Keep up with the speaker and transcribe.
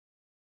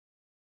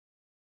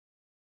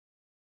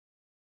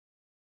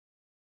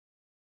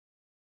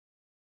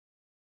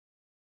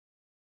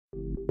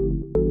Good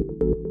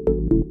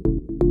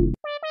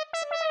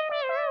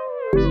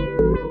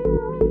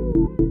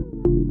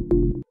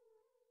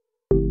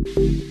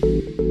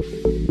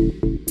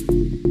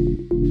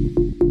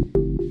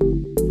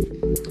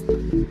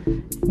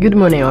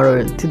morning,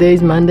 Orwell. Today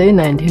is Monday,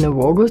 19th of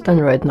August, and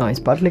right now it's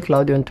partly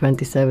cloudy on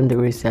 27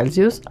 degrees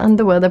Celsius, and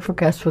the weather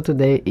forecast for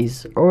today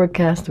is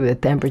overcast with the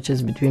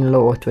temperatures between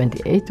low of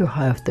 28 to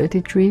high of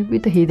 33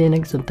 with a heat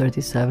index of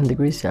 37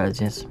 degrees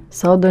Celsius.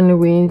 Southerly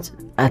winds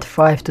at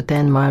 5 to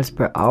 10 miles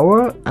per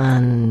hour,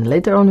 and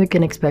later on we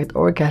can expect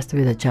overcast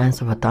with a chance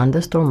of a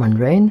thunderstorm and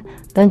rain,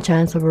 then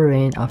chance of a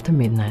rain after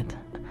midnight.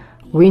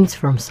 Winds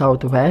from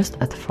southwest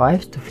at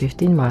 5 to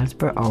 15 miles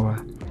per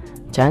hour.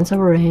 Chance of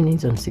rain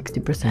is on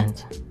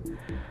 60%.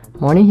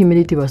 Morning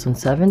humidity was on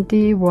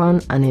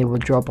 71 and it will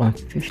drop on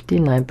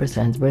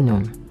 59% by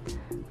noon.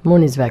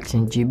 Moon is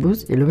waxing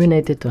gibbous,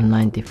 illuminated on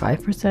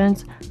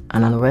 95%,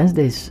 and on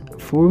Wednesday is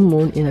full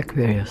moon in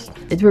Aquarius.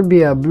 It will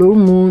be a blue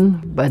moon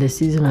by the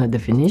seasonal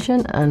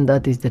definition, and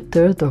that is the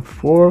third of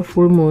 4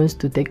 full moons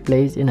to take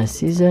place in a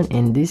season,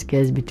 in this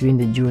case between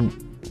the June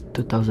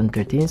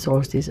 2013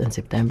 solstice and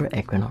September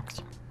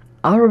equinox.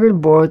 Auroville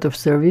Board of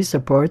Service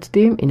support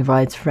team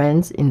invites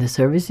friends in the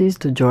services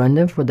to join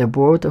them for the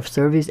Board of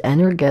Service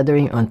annual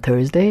gathering on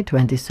Thursday,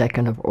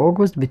 22nd of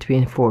August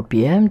between 4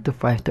 p.m. to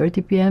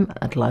 5:30 p.m.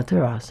 at La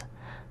Terrasse.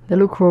 They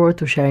look forward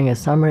to sharing a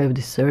summary of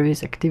the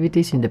service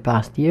activities in the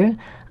past year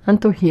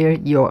and to hear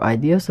your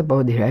ideas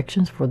about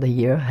directions for the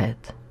year ahead.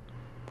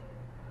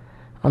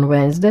 On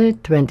Wednesday,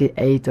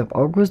 28th of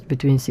August,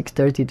 between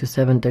 6:30 to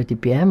 7:30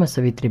 p.m. at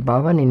Savitri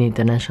Bhavan in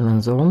International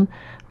Zone,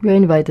 we are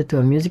invited to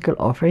a musical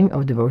offering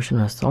of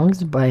devotional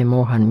songs by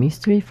Mohan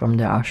Mistry from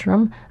the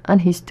ashram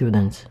and his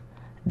students.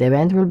 The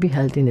event will be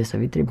held in the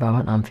Savitri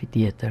Bhavan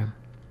Amphitheatre.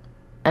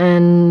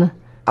 And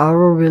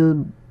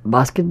Auroville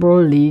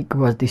Basketball League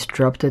was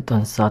disrupted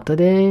on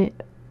Saturday,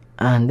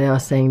 and they are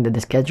saying that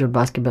the scheduled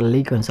basketball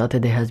league on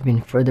Saturday has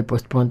been further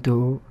postponed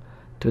to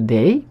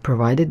today,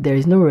 provided there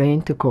is no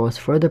rain to cause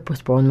further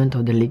postponement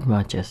of the league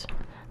matches.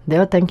 They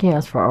are thanking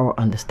us for our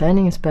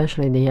understanding,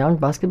 especially the young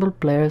basketball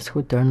players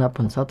who turned up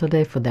on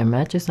Saturday for their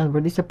matches and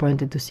were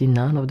disappointed to see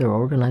none of their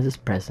organizers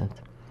present.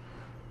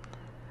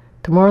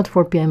 Tomorrow at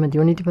 4 p.m. at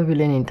Unity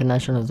Pavilion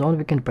International Zone,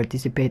 we can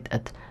participate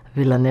at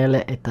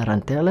Villanelle e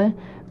Tarantelle,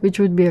 which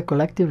would be a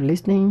collective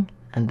listening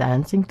and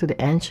dancing to the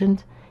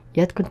ancient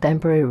yet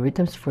contemporary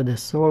rhythms for the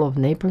soul of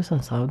Naples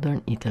and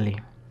southern Italy.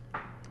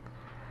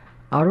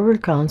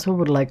 Auroville Council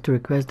would like to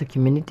request the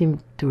community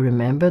to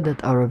remember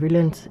that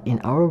Aurovillians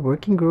in our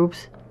working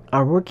groups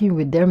are working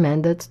with their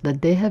mandates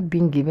that they have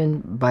been given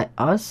by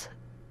us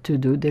to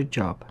do their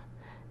job.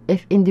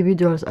 If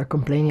individuals are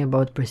complaining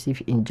about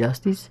perceived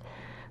injustice,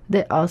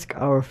 they ask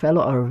our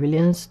fellow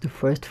Aurovillians to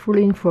first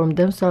fully inform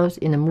themselves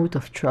in a mood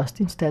of trust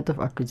instead of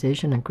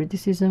accusation and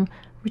criticism,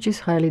 which is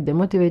highly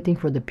demotivating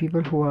for the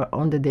people who are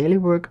on the daily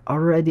work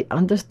already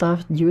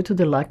understaffed due to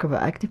the lack of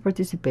active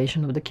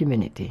participation of the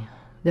community.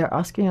 They are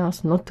asking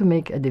us not to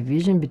make a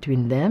division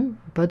between them,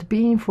 but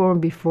be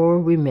informed before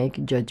we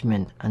make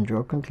judgment and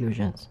draw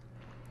conclusions.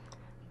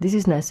 This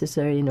is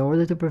necessary in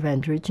order to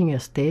prevent reaching a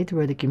state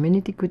where the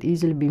community could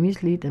easily be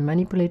misled and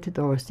manipulated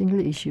over single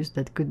issues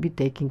that could be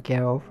taken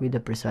care of with a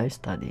precise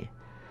study.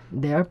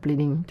 They are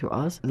pleading to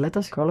us, let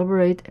us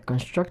collaborate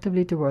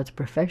constructively towards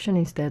perfection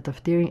instead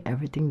of tearing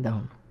everything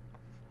down.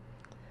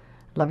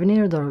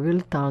 L'Avenir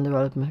d'Auroville Town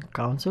Development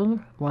Council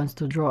wants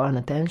to draw an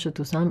attention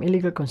to some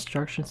illegal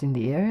constructions in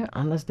the area,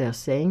 unless they are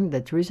saying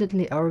that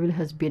recently Auroville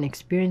has been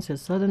experiencing a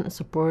sudden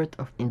support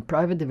in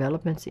private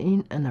developments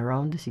in and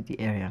around the city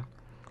area.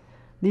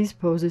 This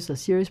poses a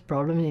serious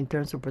problem in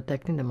terms of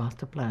protecting the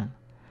master plan.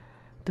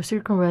 To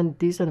circumvent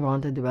these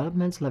unwanted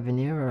developments,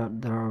 L'Avenir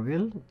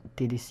d'Auroville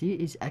TDC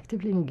is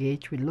actively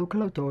engaged with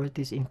local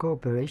authorities in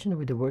cooperation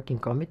with the Working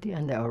Committee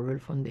and the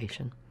Auroville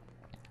Foundation.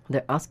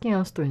 They're asking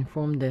us to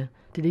inform the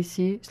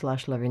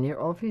TDC/L'Avenir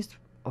office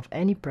of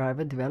any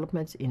private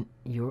developments in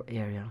your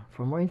area.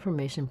 For more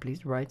information,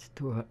 please write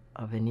to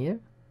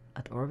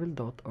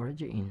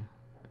avenir@auroville.org.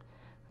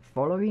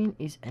 Following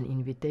is an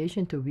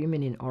invitation to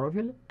women in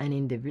Auroville and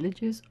in the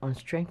villages on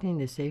strengthening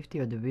the safety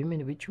of the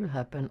women, which will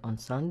happen on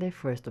Sunday,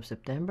 1st of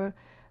September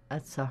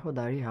at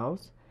Sahodari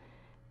House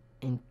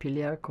in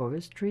Piliar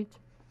Cove Street,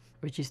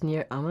 which is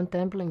near Aman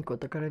Temple in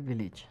Kotakare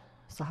village.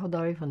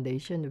 Sahodari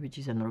Foundation, which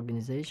is an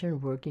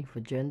organization working for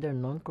gender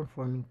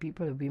non-conforming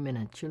people, women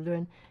and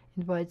children,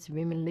 invites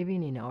women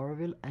living in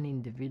Auroville and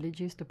in the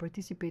villages to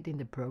participate in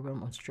the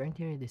program on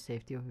strengthening the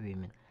safety of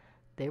women.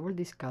 They will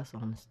discuss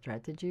on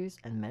strategies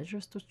and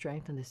measures to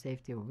strengthen the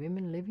safety of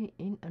women living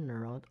in and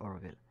around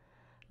Auroville.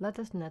 Let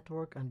us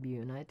network and be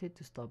united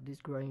to stop this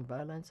growing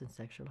violence and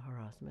sexual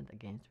harassment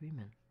against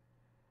women.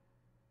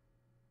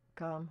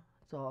 Come,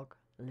 talk,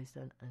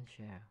 listen and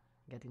share.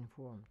 Get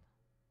informed.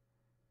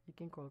 You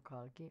can call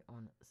Kalki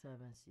on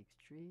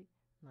 763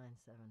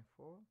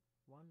 974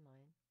 19